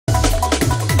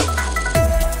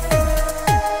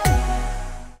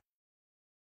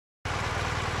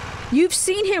You've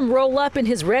seen him roll up in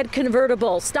his red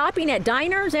convertible, stopping at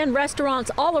diners and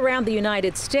restaurants all around the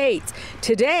United States.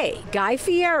 Today, Guy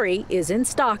Fieri is in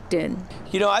Stockton.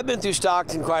 You know, I've been through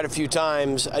Stockton quite a few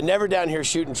times. Never down here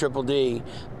shooting Triple D,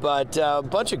 but a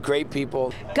bunch of great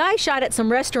people. Guy shot at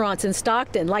some restaurants in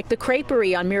Stockton, like the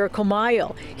Creperie on Miracle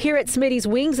Mile. Here at Smitty's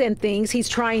Wings and Things, he's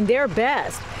trying their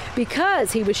best.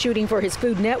 Because he was shooting for his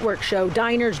Food Network show,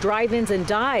 Diners, Drive-Ins, and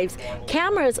Dives,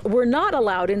 cameras were not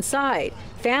allowed inside.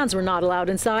 Fans were not allowed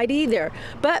inside either.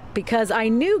 But because I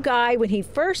knew Guy when he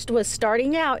first was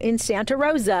starting out in Santa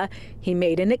Rosa, he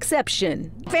made an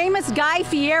exception. Famous Guy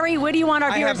Fieri, what do you want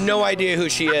our viewers to know? I have no idea who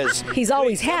she is. He's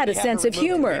always had a sense of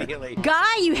humor.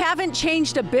 Guy, you haven't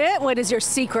changed a bit. What is your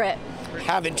secret?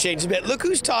 Haven't changed a bit. Look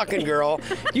who's talking, girl.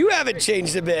 You haven't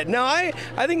changed a bit. No, I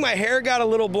think my hair got a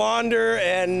little blonder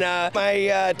and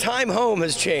my time home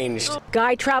has changed.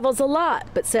 Guy travels a lot,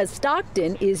 but says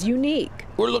Stockton is unique.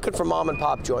 We're looking for mom and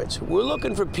pop joints. We're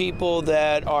looking for people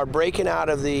that are breaking out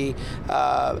of the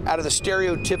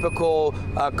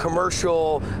stereotypical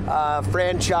commercial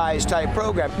franchise type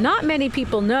program. Not many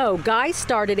people know Guy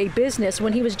started a business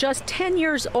when he was just 10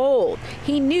 years old.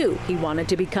 He knew he wanted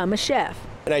to become a chef.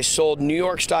 And I sold New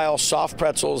York-style soft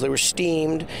pretzels. They were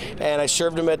steamed, and I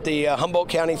served them at the Humboldt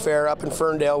County Fair up in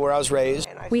Ferndale, where I was raised.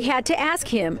 We had to ask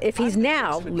him if he's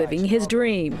now living his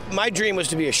dream. My dream was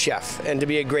to be a chef and to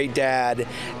be a great dad.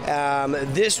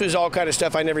 This was all kind of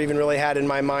stuff I never even really had in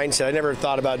my mindset. I never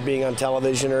thought about being on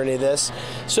television or any of this.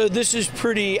 So this is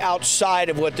pretty outside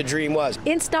of what the dream was.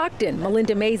 In Stockton,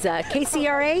 Melinda Meza,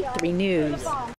 KCRA 3 News.